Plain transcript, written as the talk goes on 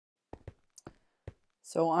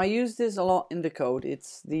So I use this a lot in the code.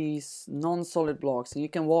 It's these non-solid blocks and you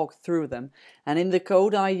can walk through them. And in the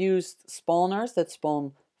code I used spawners that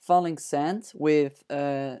spawn falling sand with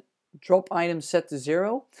drop item set to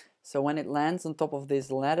 0. So when it lands on top of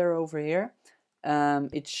this ladder over here,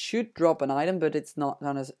 it should drop an item, but it's not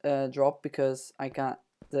gonna drop because I got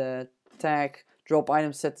the tag drop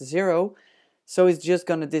item set to 0. So it's just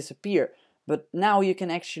gonna disappear. But now you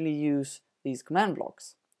can actually use these command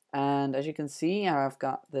blocks. And as you can see, I've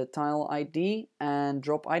got the tile ID and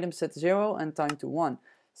drop item set to 0 and time to 1.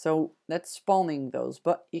 So that's spawning those,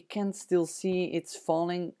 but you can still see it's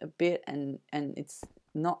falling a bit and it's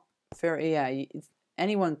not very, yeah,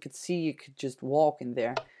 anyone could see you could just walk in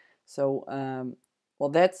there. So, well,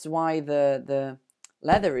 that's why the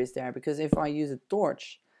ladder is there, because if I use a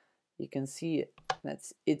torch, you can see it.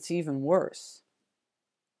 It's even worse.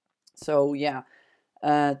 So yeah,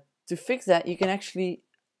 to fix that, you can actually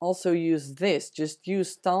also use this. Just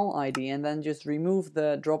use tile ID and then just remove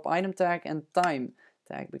the drop item tag and time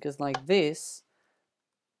tag, because like this,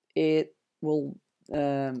 it will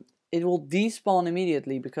despawn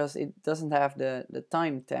immediately because it doesn't have the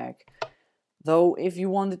time tag. Though if you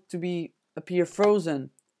want it to appear frozen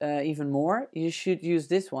even more, you should use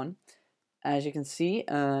this one. As you can see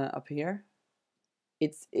up here,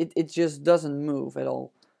 it just doesn't move at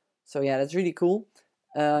all. So yeah, that's really cool.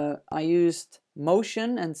 I used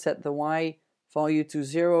motion and set the Y value to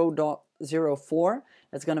 0.04.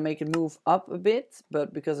 That's going to make it move up a bit,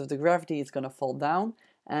 but because of the gravity it's going to fall down,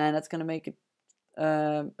 and that's going to make it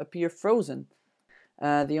appear frozen.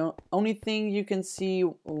 The only thing you can see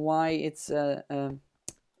why it's that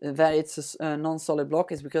it's a non-solid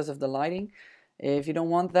block is because of the lighting. If you don't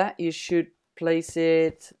want that, you should place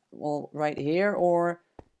it, well, right here or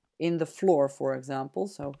in the floor, for example.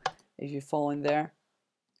 So if you fall in there,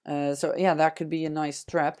 so yeah, that could be a nice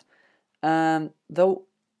trap. Though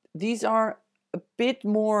these are a bit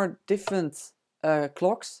more different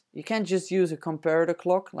clocks. You can't just use a comparator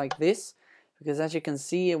clock like this, because as you can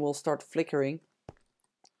see, it will start flickering.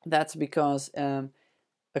 That's because a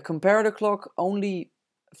comparator clock only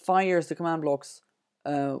fires the command blocks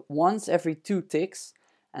once every 2 ticks,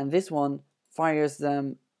 and this one fires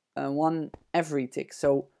them one every tick.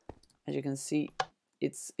 So as you can see,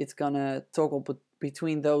 it's gonna toggle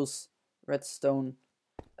between those redstone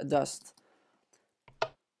dust.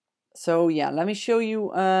 So yeah, let me show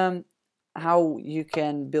you how you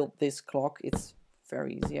can build this clock. It's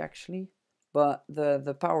very easy actually, but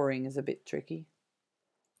the powering is a bit tricky.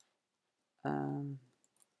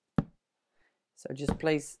 So just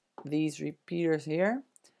place these repeaters here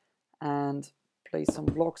and place some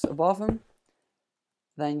blocks above them.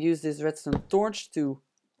 Then use this redstone torch to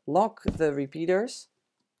lock the repeaters,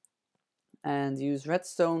 and use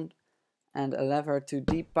redstone and a lever to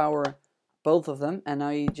depower both of them. And now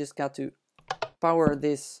you just got to power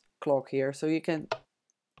this clock here, so you can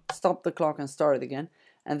stop the clock and start it again.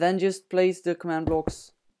 And then just place the command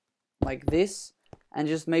blocks like this, and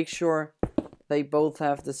just make sure they both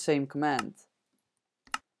have the same command.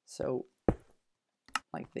 So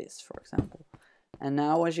like this, for example. And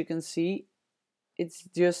now, as you can see, it's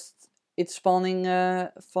spawning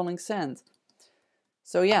falling sand.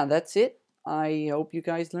 So yeah, that's it. I hope you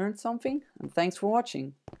guys learned something, and thanks for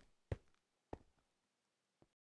watching.